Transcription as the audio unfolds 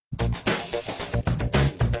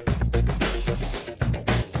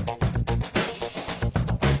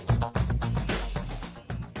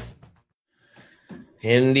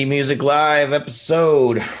Indie Music Live,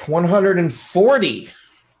 episode 140.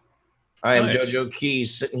 I am Nice. JoJo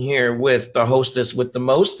Keys, sitting here with the hostess with the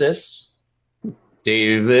mostest,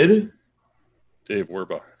 David. Dave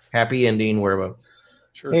Werba. Happy ending, Werba.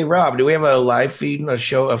 Sure. Hey, Rob, do we have a live feed,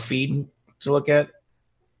 a feed to look at?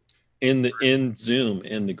 In Zoom,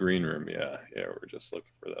 in the green room. Yeah, we're just looking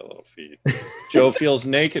for that little feed. Joe feels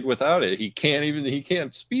naked without it. He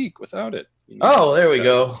can't speak without it. Oh, there we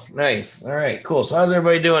go. Nice. All right, cool. So how's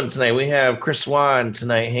everybody doing tonight? We have Chris Swan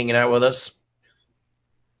tonight hanging out with us,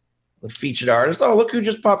 the featured artist. Oh, look who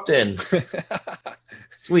just popped in.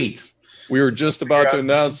 Sweet. We were just about to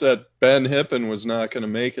announce that Ben Hippen was not going to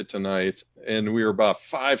make it tonight, and we were about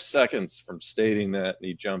 5 seconds from stating that, and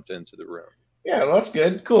he jumped into the room. Yeah, well, that's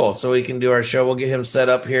good. Cool. So we can do our show. We'll get him set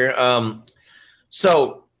up here.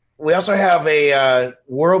 So we also have a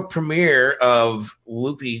world premiere of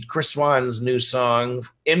Chris Swan's new song,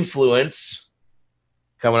 Influence,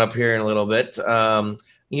 coming up here in a little bit.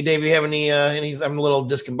 Dave, you have any I'm a little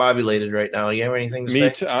discombobulated right now. You have anything to say? Me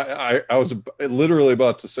too. I was literally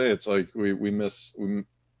about to say, it's like we missed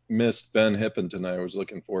Ben Hippen tonight. I was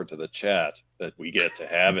looking forward to the chat that we get to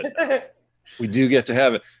have it now. We do get to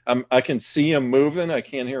have it. I can see him moving. I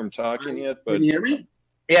can't hear him talking yet. But can you hear me?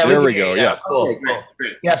 Yeah, there we go. Yeah, cool. Okay,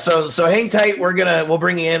 great. Yeah, so hang tight. We'll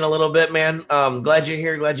bring you in a little bit, man. Glad you're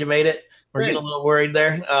here. Glad you made it. We're getting a little worried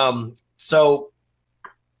there. So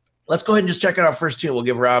let's go ahead and just check out our first tune. We'll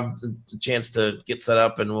give Rob the chance to get set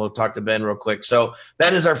up, and we'll talk to Ben real quick. So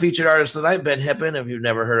Ben is our featured artist tonight, Ben Hippen. If you've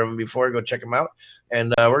never heard of him before, go check him out.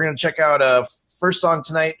 And we're gonna check out first song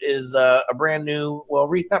tonight is a brand new,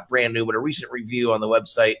 not brand new, but a recent review on the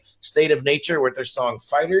website State of Nature with their song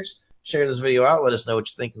Fighters. Share this video out. Let us know what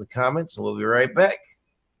you think in the comments, and we'll be right back.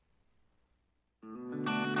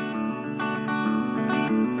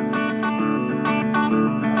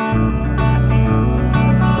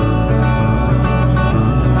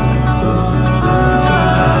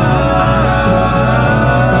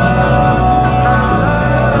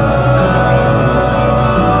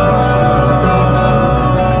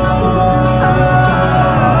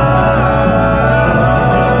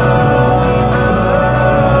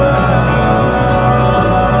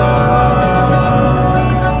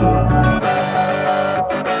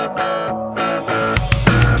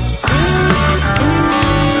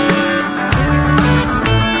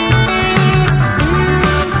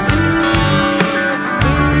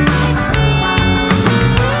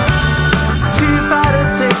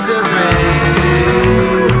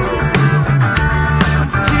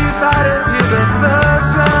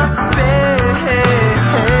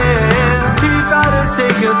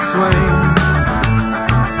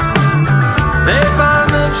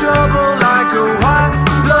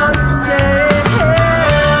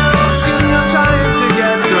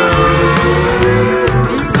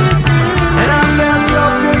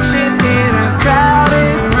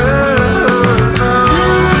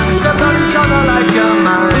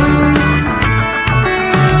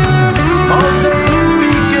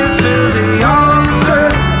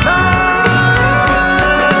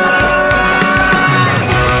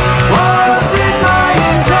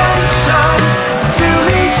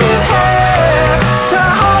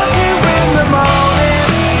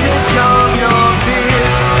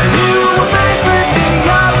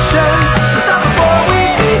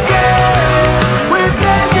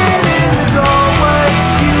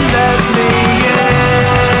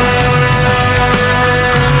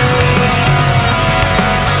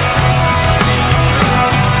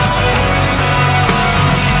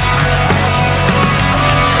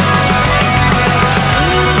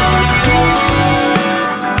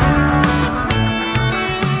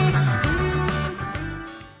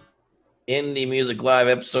 Indie Music Live,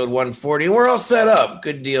 episode 140. We're all set up.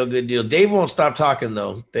 Good deal, good deal. Dave won't stop talking,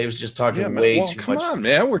 though. Dave's just talking way too much. Come on,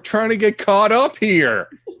 man. We're trying to get caught up here.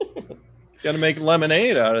 Got to make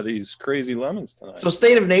lemonade out of these crazy lemons tonight. So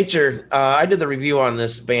State of Nature, I did the review on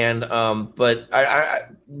this band, but I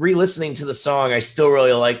re-listening to the song, I still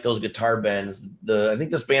really like those guitar bends. I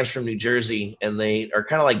think this band's from New Jersey, and they are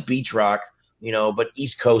kind of like beach rock, but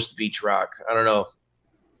East Coast beach rock. I don't know.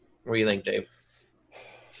 What do you think, Dave?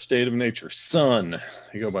 State of Nature, Sun.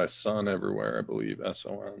 You go by Sun everywhere, I believe.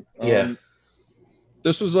 S-O-N. Yeah.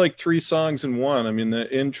 This was like 3 songs in one. I mean, the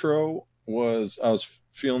intro was, I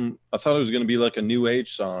thought it was going to be like a new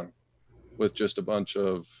age song with just a bunch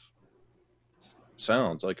of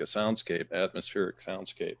sounds, like a soundscape, atmospheric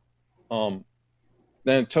soundscape. Then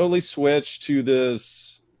it totally switched to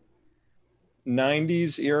this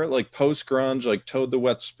 90s era, like post-grunge, like Toad the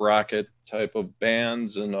Wet Sprocket type of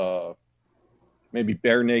bands, and maybe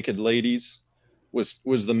Bare Naked Ladies. was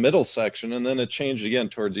the middle section, and then it changed again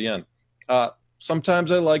towards the end.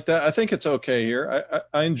 Sometimes I like that. I think it's okay here.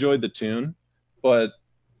 I enjoyed the tune, but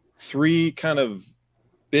 3 kind of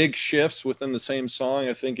big shifts within the same song,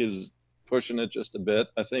 I think, is pushing it just a bit.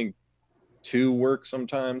 I think 2 work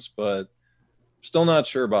sometimes, but still not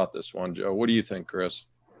sure about this one, Joe. What do you think, Chris?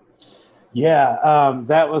 Yeah,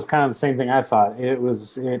 that was kind of the same thing I thought.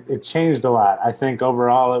 It changed a lot. I think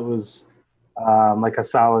overall it was like a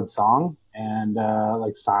solid song, and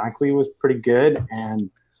like sonically was pretty good. And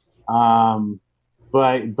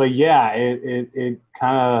but yeah, it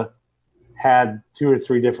kind of had 2 or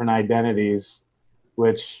 3 different identities,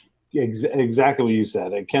 which exactly what you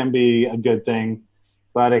said. It can be a good thing,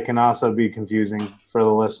 but it can also be confusing for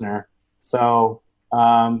the listener. So,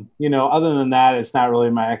 other than that, it's not really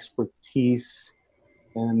my expertise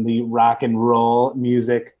in the rock and roll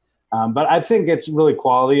music. But I think it's really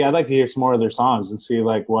quality. I'd like to hear some more of their songs and see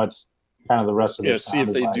like what kind of the rest of their see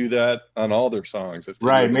if they do that on all their songs.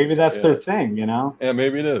 Right. Maybe that's their thing, Yeah,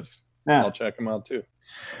 maybe it is. Yeah. I'll check them out too.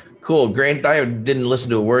 Cool. Grant, I didn't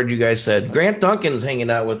listen to a word you guys said. Grant Duncan's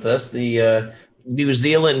hanging out with us, the New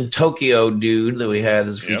Zealand Tokyo dude that we had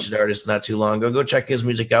as a featured artist not too long ago. Go check his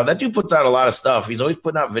music out. That dude puts out a lot of stuff. He's always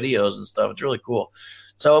putting out videos and stuff. It's really cool.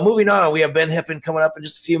 So moving on, we have Ben Hippen coming up in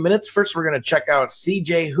just a few minutes. First, we're going to check out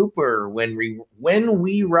CJ Hooper, When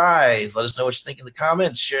We Rise. Let us know what you think in the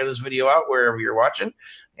comments. Share this video out wherever you're watching,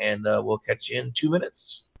 and we'll catch you in 2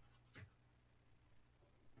 minutes.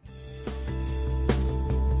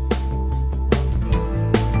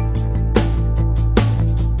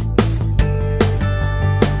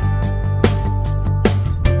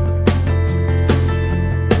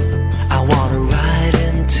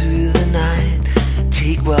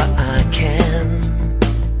 Take what I can,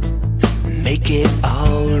 make it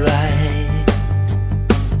alright.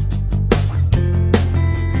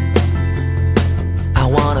 I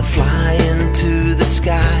wanna fly into the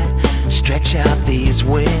sky, stretch out these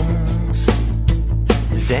wings,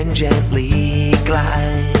 then gently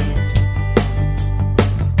glide.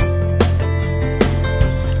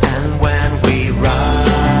 And when we rise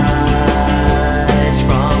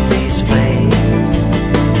from these flames,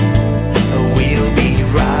 we'll be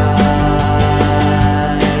right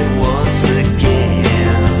once again.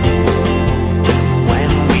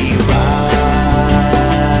 When we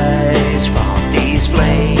rise from these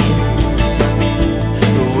flames,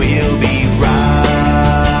 we'll be right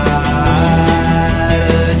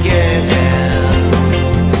again.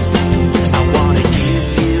 I wanna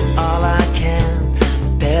give you all I can,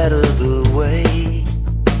 better the way,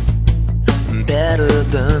 better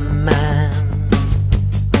the man.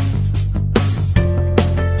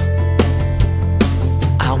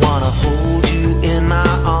 Hold you in my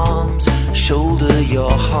arms, shoulder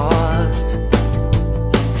your heart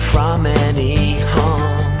from any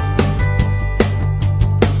harm.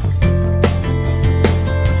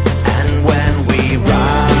 And when we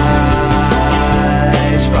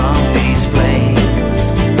rise from these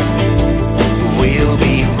flames, we'll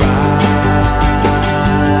be right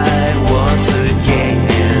once again.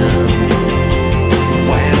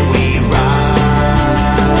 When we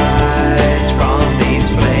rise from these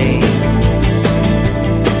flames,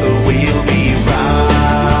 we'll be right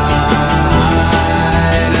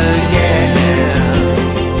again.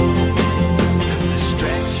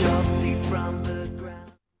 Stretch your feet from the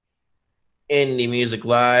ground. Indie Music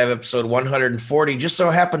Live, episode 140, just so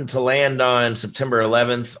happened to land on September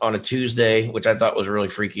 11th on a Tuesday, which I thought was really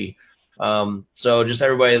freaky. So just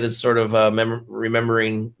everybody that's sort of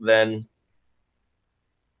remembering then,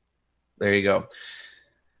 there you go.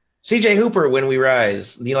 CJ Hooper, When We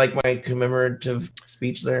Rise. Do you like my commemorative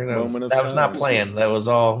speech there? That was not planned. That was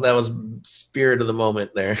spirit of the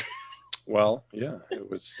moment there. Well, yeah,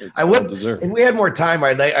 it's well deserved. If we had more time,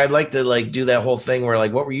 I'd like to like do that whole thing where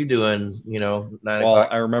like, what were you doing? 9 o'clock.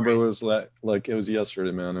 I remember it was like it was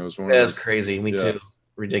yesterday, man. It was one. That's crazy. Me too.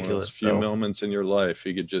 Ridiculous. Few moments in your life,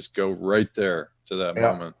 you could just go right there to that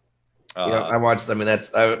moment. I watched. I mean, I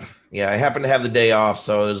happened to have the day off,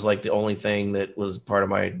 so it was like the only thing that was part of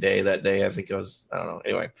my day that day. I think it was. I don't know.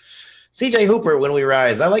 Anyway, CJ Hooper, When We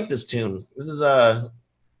Rise. I like this tune. This is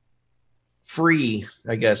free,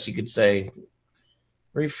 I guess you could say.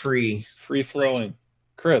 Very free flowing.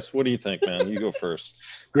 Chris, what do you think, man? You go first.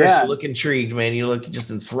 Chris, you look intrigued, man. You look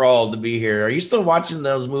just enthralled to be here. Are you still watching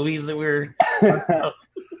those movies that we were?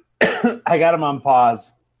 I got them on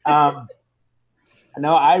pause.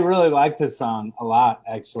 No, I really like this song a lot,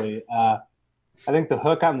 actually. I think the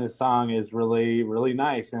hook on this song is really, really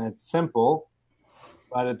nice, and it's simple,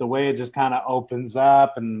 but the way it just kind of opens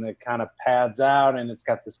up and it kind of pads out, and it's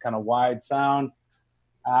got this kind of wide sound.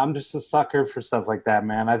 I'm just a sucker for stuff like that,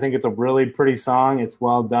 man. I think it's a really pretty song. It's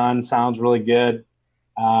well done, sounds really good.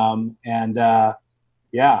 And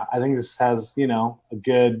yeah, I think this has, a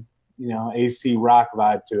good, AC rock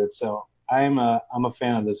vibe to it. So I'm a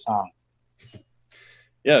fan of this song.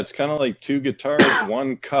 Yeah, it's kind of like two guitars,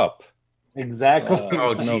 one cup. Exactly. I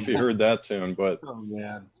don't know if you heard that tune, but Oh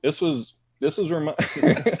man, this was this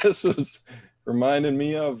was reminding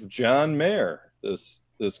me of John Mayer. This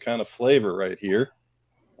kind of flavor right here.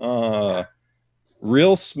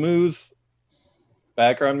 Real smooth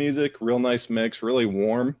background music, real nice mix, really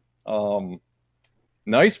warm.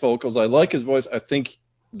 Nice vocals. I like his voice. I think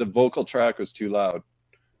the vocal track was too loud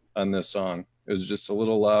on this song. It was just a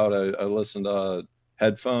little loud. I listened to no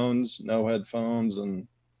headphones, and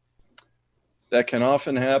that can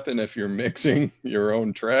often happen if you're mixing your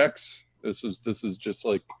own tracks. This is just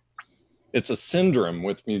like, it's a syndrome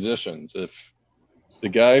with musicians. If the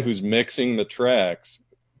guy who's mixing the tracks,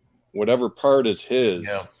 whatever part is his,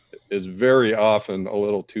 is very often a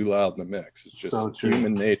little too loud in the mix. It's just So true.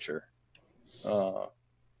 human nature.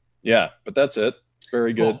 Yeah, but that's it.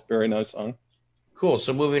 Very good. Cool. Very nice song. Cool.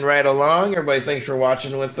 So moving right along, everybody, thanks for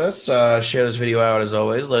watching with us. Share this video out as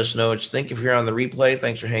always. Let us know what you think. If you're on the replay,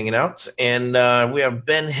 thanks for hanging out. And we have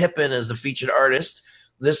Ben Hippen as the featured artist.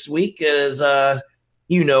 This week is, if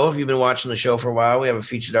you've been watching the show for a while, we have a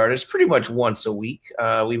featured artist pretty much once a week.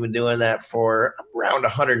 We've been doing that for around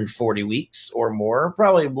 140 weeks or more,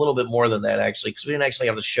 probably a little bit more than that, actually, because we didn't actually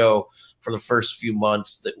have the show for the first few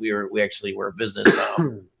months that we actually were a business,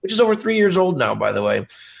 which is over 3 years old now, by the way.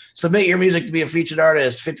 Submit your music to be a featured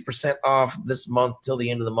artist, 50% off this month till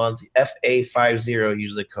the end of the month. FA50,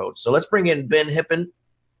 use the code. So let's bring in Ben Hippen.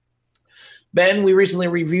 Ben, we recently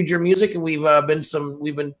reviewed your music, and we've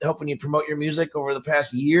been helping you promote your music over the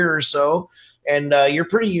past year or so. And you're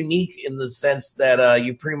pretty unique in the sense that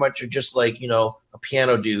you pretty much are just like a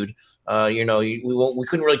piano dude. We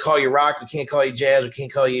couldn't really call you rock. We can't call you jazz. We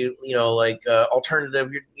can't call you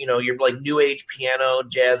alternative. You're like new age piano,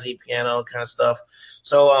 jazzy piano kind of stuff.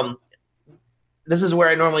 So this is where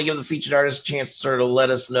I normally give the featured artist a chance to sort of let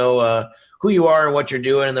us know who you are and what you're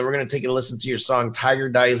doing, and then we're going to take a listen to your song "Tiger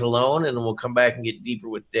Dies Alone," and then we'll come back and get deeper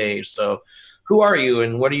with Dave. So, who are you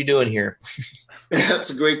and what are you doing here? That's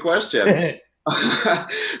a great question.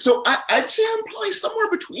 So I'd say I'm probably somewhere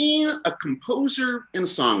between a composer and a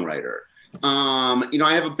songwriter.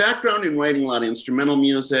 I have a background in writing a lot of instrumental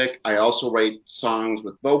music. I also write songs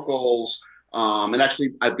with vocals. And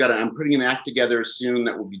actually, I'm putting an act together soon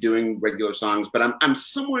that will be doing regular songs, but I'm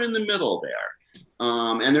somewhere in the middle there.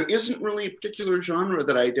 And there isn't really a particular genre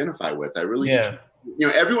that I identify with. I really,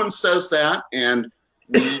 everyone says that, and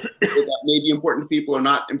that may be important to people or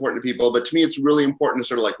not important to people, but to me, it's really important to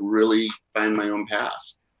sort of like really find my own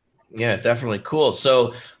path. Yeah, definitely. Cool.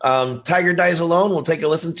 So Tiger Dies Alone, we'll take a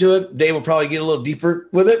listen to it. Dave will probably get a little deeper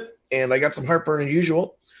with it, and I got some heartburn as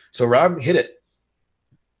usual. So Rob, hit it.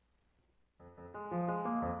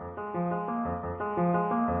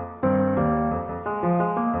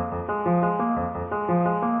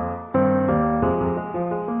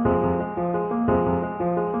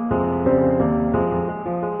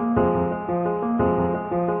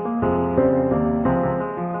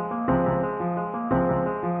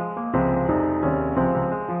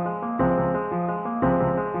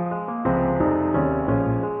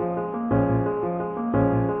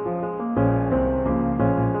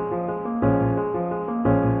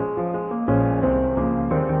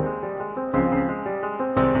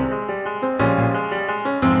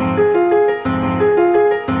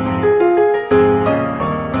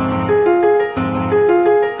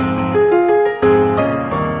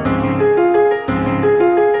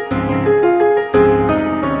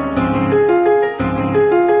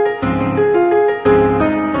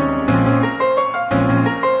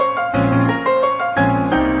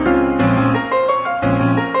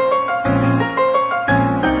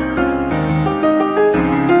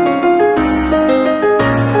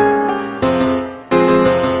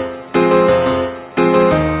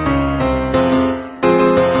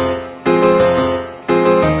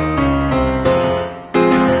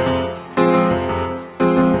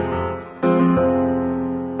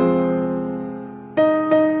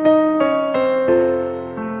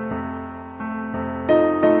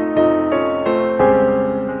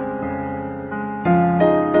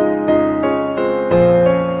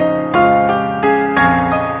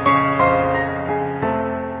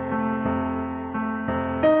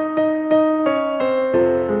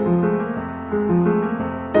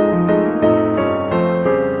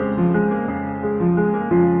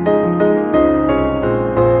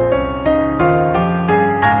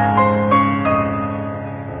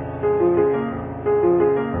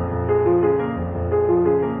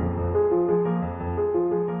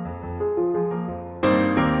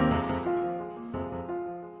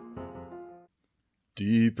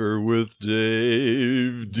 Deeper with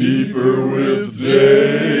Dave. Deeper with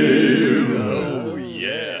Dave. Oh,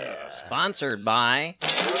 yeah. Sponsored by.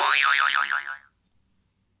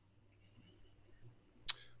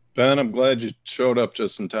 Ben, I'm glad you showed up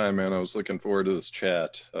just in time, man. I was looking forward to this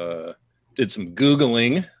chat. Did some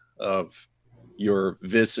Googling of your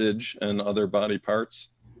visage and other body parts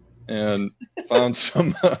and found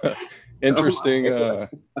some interesting,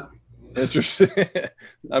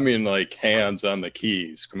 I mean, like hands on the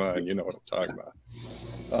keys. Come on, you know what I'm talking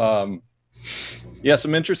about. Yeah,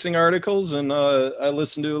 some interesting articles, and I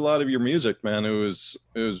listened to a lot of your music, man. It was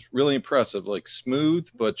really impressive, like smooth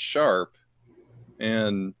but sharp,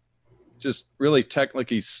 and just really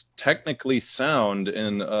technically sound,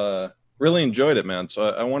 and really enjoyed it, man. So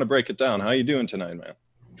I want to break it down. How you doing tonight, man?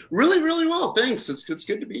 Really, really well. Thanks. It's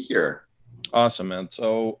good to be here. Awesome, man.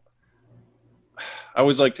 So I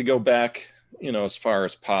always like to go back, as far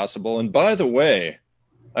as possible. And by the way,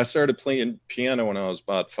 I started playing piano when I was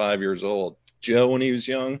about 5 years old. Joe when he was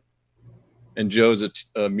young, and Joe's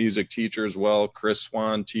a music teacher as well. Chris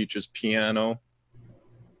Swan teaches piano.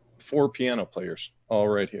 4 piano players, all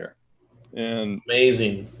right here. And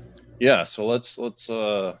Amazing. yeah, so let's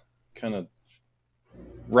kind of.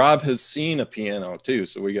 Rob has seen a piano too,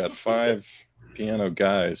 so we got 5 piano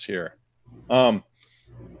guys here.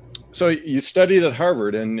 So you studied at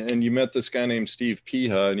Harvard, and you met this guy named Steve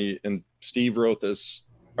Piha, and Steve wrote this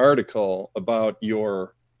article about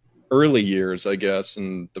your early years, I guess,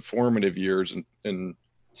 and the formative years, and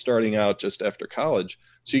starting out just after college.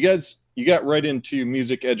 So you got right into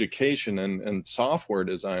music education and software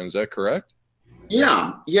design. Is that correct?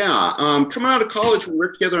 Yeah. Coming out of college, we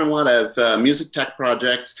worked together on a lot of music tech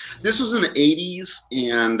projects. This was in the 80s,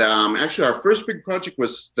 and actually our first big project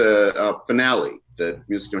was the Finale, the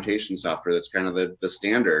music notation software that's kind of the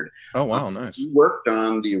standard. Oh, wow, nice. We worked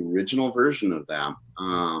on the original version of that.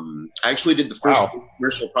 I actually did the first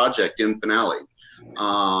commercial project in Finale.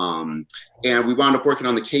 And we wound up working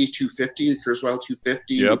on the K250, the Kurzweil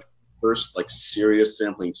 250. Yep. First serious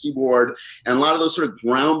sampling keyboard, and a lot of those sort of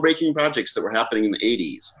groundbreaking projects that were happening in the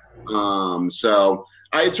 80s. So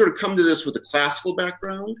I had sort of come to this with a classical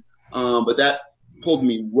background, but that pulled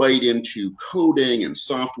me right into coding and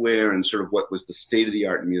software and sort of what was the state of the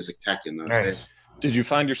art in music tech in those days. Did you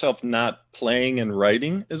find yourself not playing and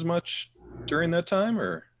writing as much during that time,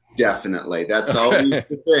 or? Definitely. That's always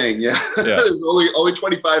the thing. Yeah. There's only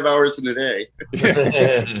 25 hours in a day.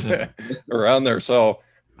 Yeah. Around there. So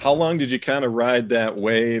how long did you kind of ride that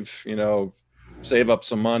wave, save up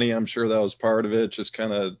some money? I'm sure that was part of it. Just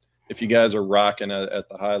kind of, if you guys are rocking at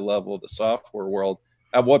the high level of the software world,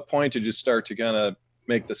 at what point did you start to kind of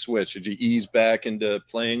make the switch? Did you ease back into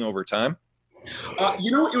playing over time?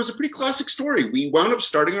 It was a pretty classic story. We wound up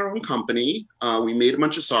starting our own company. We made a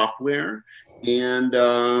bunch of software, and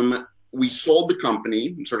we sold the company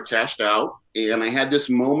and sort of cashed out. And I had this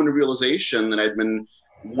moment of realization that I'd been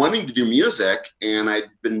wanting to do music, and I'd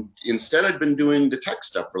been doing the tech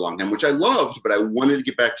stuff for a long time, which I loved, but I wanted to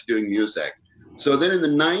get back to doing music. So then in the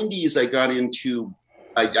 90s,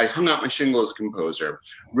 I hung out my shingle as a composer,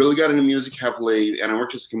 really got into music heavily, and I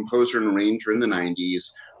worked as a composer and arranger in the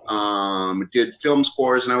 90s. Did film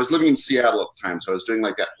scores, and I was living in Seattle at the time, so I was doing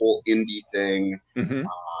like that whole indie thing.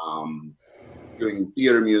 Mm-hmm. Doing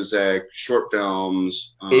theater music, short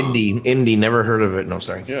films. Indie, never heard of it. No,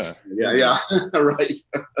 sorry. Yeah, right.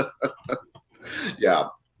 Yeah.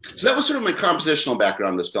 So that was sort of my compositional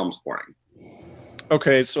background, was film scoring.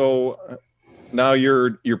 Okay, so now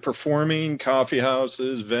you're performing coffee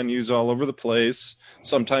houses, venues all over the place.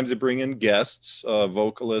 Sometimes they bring in guests,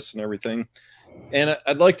 vocalists and everything. And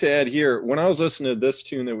I'd like to add here, when I was listening to this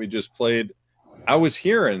tune that we just played, I was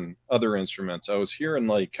hearing other instruments. I was hearing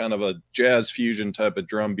like kind of a jazz fusion type of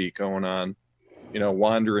drum beat going on,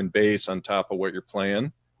 wandering bass on top of what you're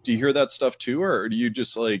playing. Do you hear that stuff too, or do you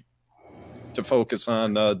just like to focus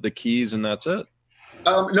on the keys and that's it?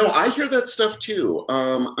 No, I hear that stuff too.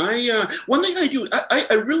 One thing I do,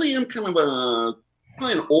 I really am kind of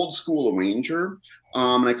probably an old school arranger,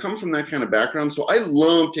 and I come from that kind of background. So I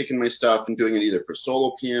love taking my stuff and doing it either for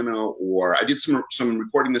solo piano, or I did some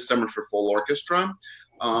recording this summer for full orchestra.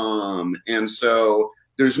 And so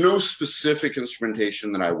there's no specific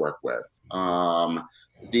instrumentation that I work with.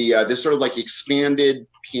 This sort of like expanded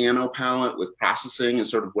piano palette with processing is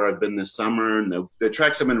sort of where I've been this summer, and the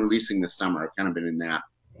tracks I've been releasing this summer have kind of been in that.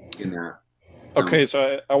 Okay,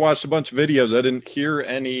 so I watched a bunch of videos. I didn't hear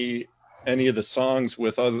any of the songs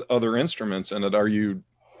with other instruments in it.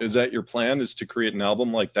 Is that your plan, is to create an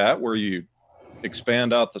album like that where you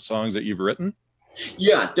expand out the songs that you've written?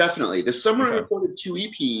 Yeah, definitely. This summer I Okay. recorded 2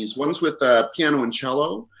 EPs. One's with piano and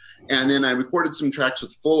cello, and then I recorded some tracks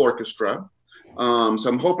with full orchestra. So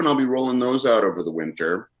I'm hoping I'll be rolling those out over the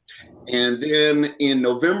winter. And then in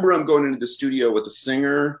November, I'm going into the studio with a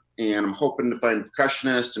singer, and I'm hoping to find a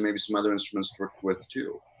percussionist and maybe some other instruments to work with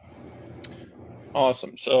too.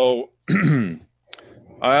 Awesome. So I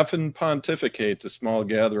often pontificate to small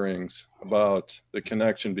gatherings about the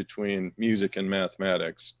connection between music and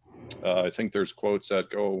mathematics. I think there's quotes that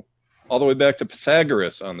go all the way back to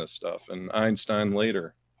Pythagoras on this stuff, and Einstein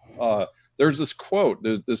later. There's this quote,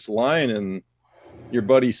 there's this line in your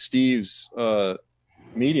buddy Steve's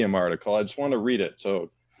Medium article. I just want to read it.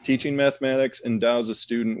 So, teaching mathematics endows a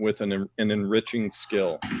student with an enriching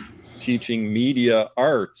skill. Teaching media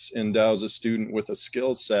arts endows a student with a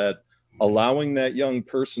skill set, allowing that young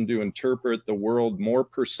person to interpret the world more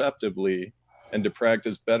perceptively and to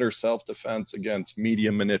practice better self-defense against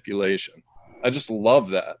media manipulation. I just love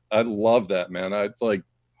that. I love that, man. I'd like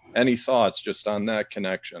any thoughts just on that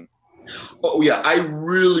connection. Oh yeah, I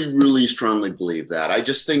really, really strongly believe that. I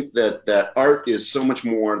just think that art is so much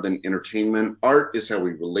more than entertainment. Art is how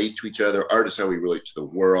we relate to each other. Art is how we relate to the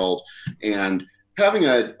world. And having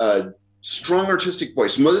a strong artistic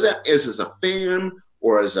voice, whether that is as a fan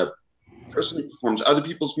or as a person who performs other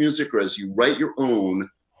people's music or as you write your own,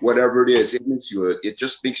 whatever it is, it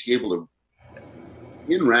just makes you able to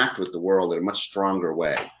interact with the world in a much stronger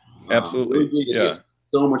way. Absolutely. It's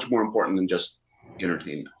so much more important than just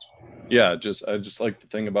entertainment. Yeah, I just like the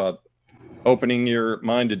thing about opening your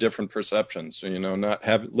mind to different perceptions. So, not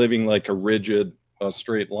living like a rigid,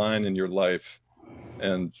 straight line in your life,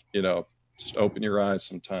 and just open your eyes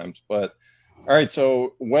sometimes. But all right,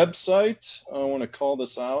 so website, I want to call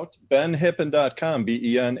this out: benhippen.com,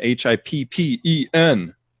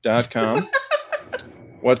 BenHippen.com.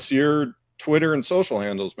 What's your Twitter and social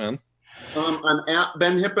handles, man? I'm at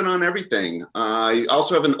Ben Hippen on everything. I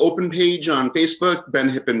also have an open page on Facebook, Ben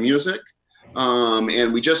Hippen Music.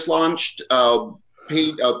 And we just launched a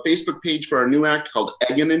Facebook page for our new act called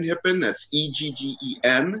Eggin and Hippen. That's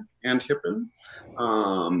EGGEN and Hippen.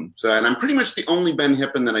 And I'm pretty much the only Ben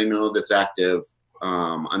Hippen that I know that's active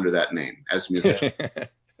under that name as a musician.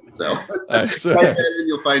 So right there,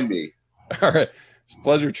 you'll find me. All right. It's a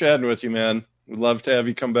pleasure chatting with you, man. We'd love to have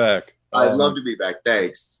you come back. I'd love to be back.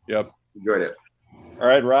 Thanks. Yep. Enjoyed it. All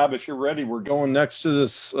right, Rob, if you're ready, we're going next to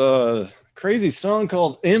this crazy song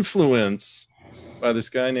called Influence by this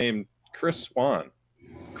guy named Chris Swan.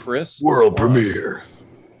 Chris World Swan. premiere.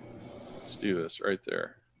 Let's do this right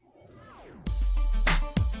there.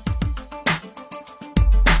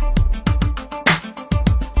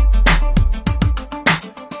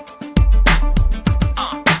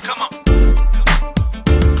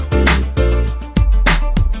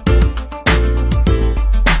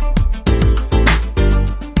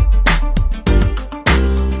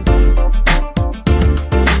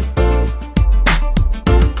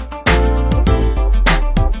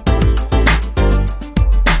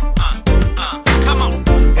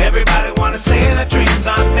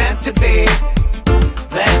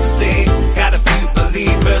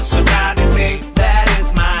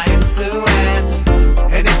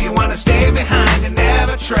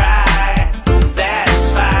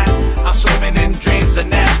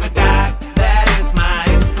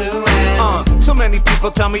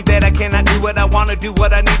 Tell me that I cannot do what I want to do,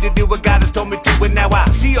 what I need to do, what God has told me to. And now I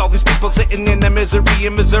see all these people sitting in their misery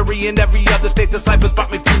in Missouri and every other state this life has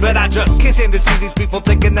brought me to. But I just can't stand to see these people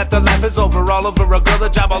thinking that their life is over. All over a girl, a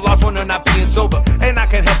job, a lost one, or not being sober. And I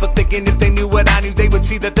can't help but thinking if they knew what I knew, they would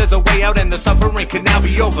see that there's a way out and the suffering can now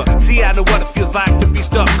be over. See, I know what it feels like to be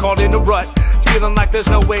stuck, caught in a rut, feeling like there's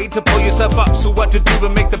no way to pull yourself up. So what to do to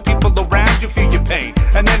make the people around you feel your pain?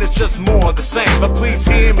 And then it's just more of the same. But please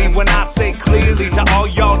hear me when I say clearly to all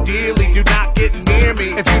y'all dearly, do not get near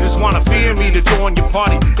me if you just want to fear me to join your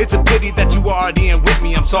party. It's a pity that you already in with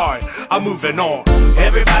me, I'm sorry, I'm moving on.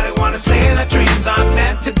 Everybody wanna say that dreams aren't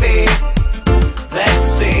meant to be. Let's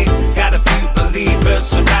see, got a few believers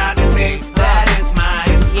surrounding me. That is my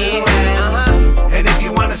influence. And if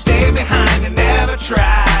you wanna stay behind and never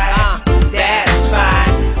try, that's fine.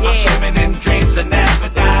 I'm swimming in dreams that never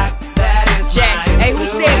die. That is my influence. Hey, who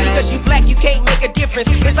said because you black you can't make a difference?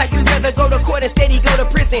 It's like we'd rather go to court instead he go to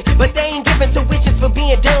prison. But they ain't giving tuitions for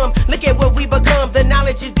being dumb. Look at what we become. The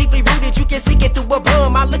knowledge is deeply rooted. You can seek it through a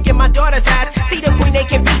bum. I look at my daughter's eyes, see the queen they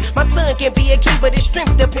can be. My son can be a king, but his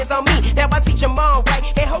strength depends on me. Now I teach them all right,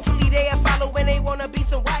 and hopefully they'll follow when they wanna be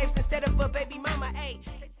some wives instead of a baby mama. Hey.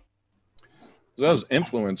 So that was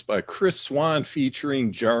Influenced by Chris Swan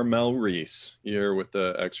featuring Jarmel Reese here with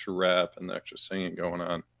the extra rap and the extra singing going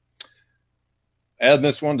on. Add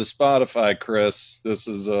this one to Spotify, Chris. This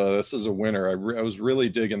is a winner. I was really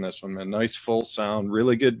digging this one, man. Nice full sound,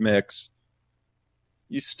 really good mix.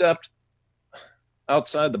 You stepped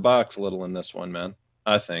outside the box a little in this one, man.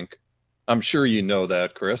 I think. I'm sure you know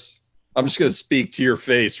that, Chris. I'm just gonna speak to your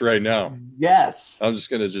face right now. Yes. I'm just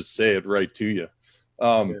gonna say it right to you.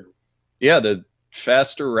 Yeah, the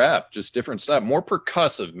faster rap, just different stuff, more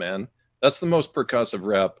percussive, man. That's the most percussive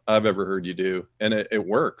rap I've ever heard you do, and it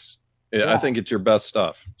works. I think it's your best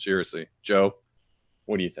stuff. Seriously, Joe,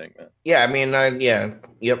 what do you think, man? Yeah, I mean, yep.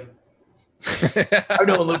 I've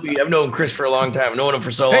known Loopy. I've known Chris for a long time. I've known him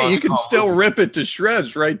for so long. Hey, you can still rip it to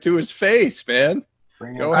shreds right to his face, man.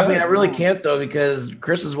 Go ahead. I mean, I really can't though, because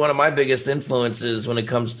Chris is one of my biggest influences when it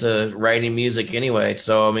comes to writing music anyway.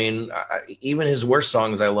 So, I mean, even his worst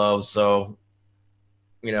songs I love. So,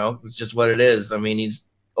 it's just what it is. I mean, he's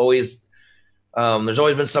always, there's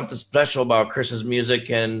always been something special about Chris's music.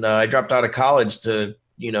 And I dropped out of college to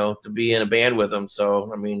be in a band with him.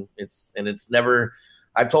 So, I mean, it's never,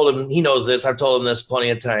 I've told him, he knows this. I've told him this plenty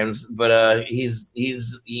of times, but he's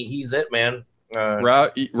it, man.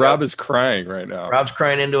 Rob is crying right now. Rob's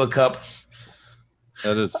crying into a cup.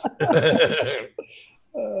 That is.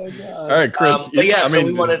 Oh, God. All right, Chris.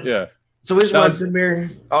 So we just wanted to mirror.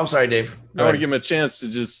 Oh, I'm sorry, Dave. I want to give him a chance to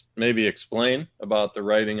just maybe explain about the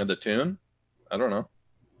writing of the tune. I don't know.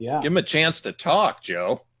 Yeah. Give him a chance to talk,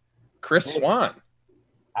 Joe. Chris Swan.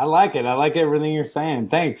 I like it. I like everything you're saying.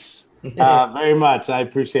 Thanks very much. I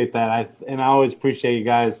appreciate that. I always appreciate you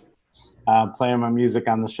guys playing my music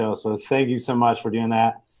on the show. So thank you so much for doing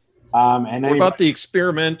that. And what about the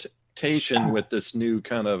experimentation with this new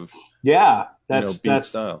kind of beat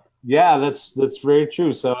style? Yeah, that's very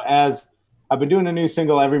true. So as I've been doing a new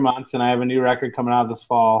single every month, and I have a new record coming out this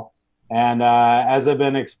fall, and as I've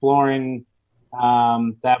been exploring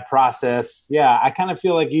that process, I kind of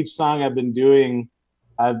feel like each song I've been doing,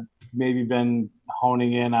 I've maybe been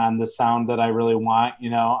honing in on the sound that I really want,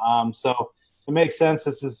 so it makes sense.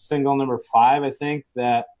 This is single number 5, I think,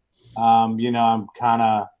 that, I'm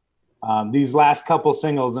kind of, these last couple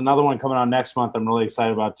singles, another one coming out next month, I'm really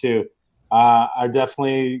excited about too, are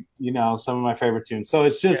definitely, some of my favorite tunes. So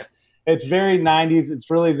it's just, it's very 90s. It's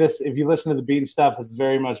really this, if you listen to the beat and stuff, it's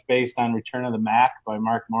very much based on Return of the Mac by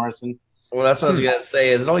Mark Morrison. Well, that's what I was going to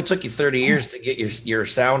say. Is it only took you 30 years to get your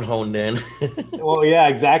sound honed in. Well, yeah,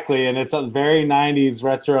 exactly. And it's a very 90s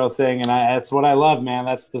retro thing. And that's what I love, man.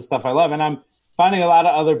 That's the stuff I love. And I'm finding a lot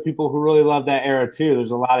of other people who really love that era too. There's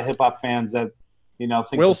a lot of hip hop fans that,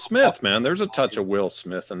 think Will Smith, man. There's a touch of Will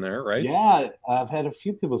Smith in there, right? Yeah. I've had a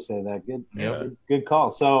few people say that. Good call.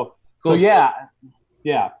 So cool.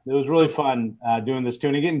 Yeah, it was really fun doing this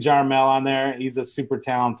tune and getting Jarmel on there. He's a super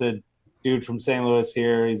talented dude from St. Louis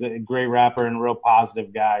here. He's a great rapper and a real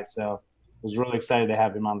positive guy. So I was really excited to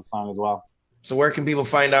have him on the song as well. So where can people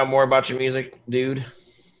find out more about your music, dude?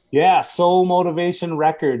 Yeah,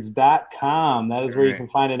 soulmotivationrecords.com. That is where you can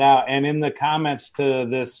find it out. And in the comments to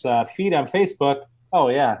this feed on Facebook,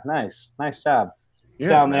 nice job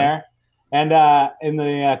down there. And in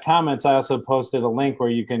the comments, I also posted a link where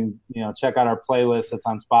you can, check out our playlist that's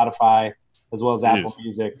on Spotify as well as Apple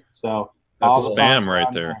Music. So that's spam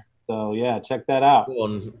right there. So yeah, check that out. Cool.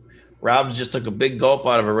 And Rob just took a big gulp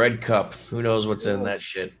out of a red cup. Who knows what's in that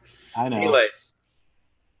shit? I know. Anyway,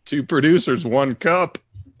 2 producers, 1 cup.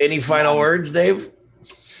 Any final words, Dave?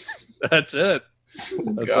 That's it.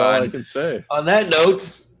 That's all I can say. On that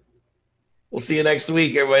note, we'll see you next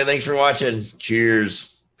week, everybody. Thanks for watching.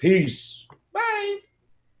 Cheers. Peace. Bye.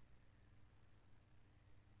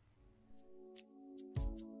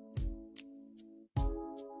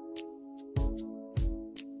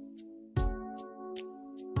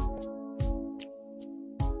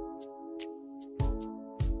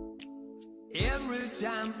 Every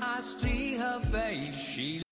time I see her face, she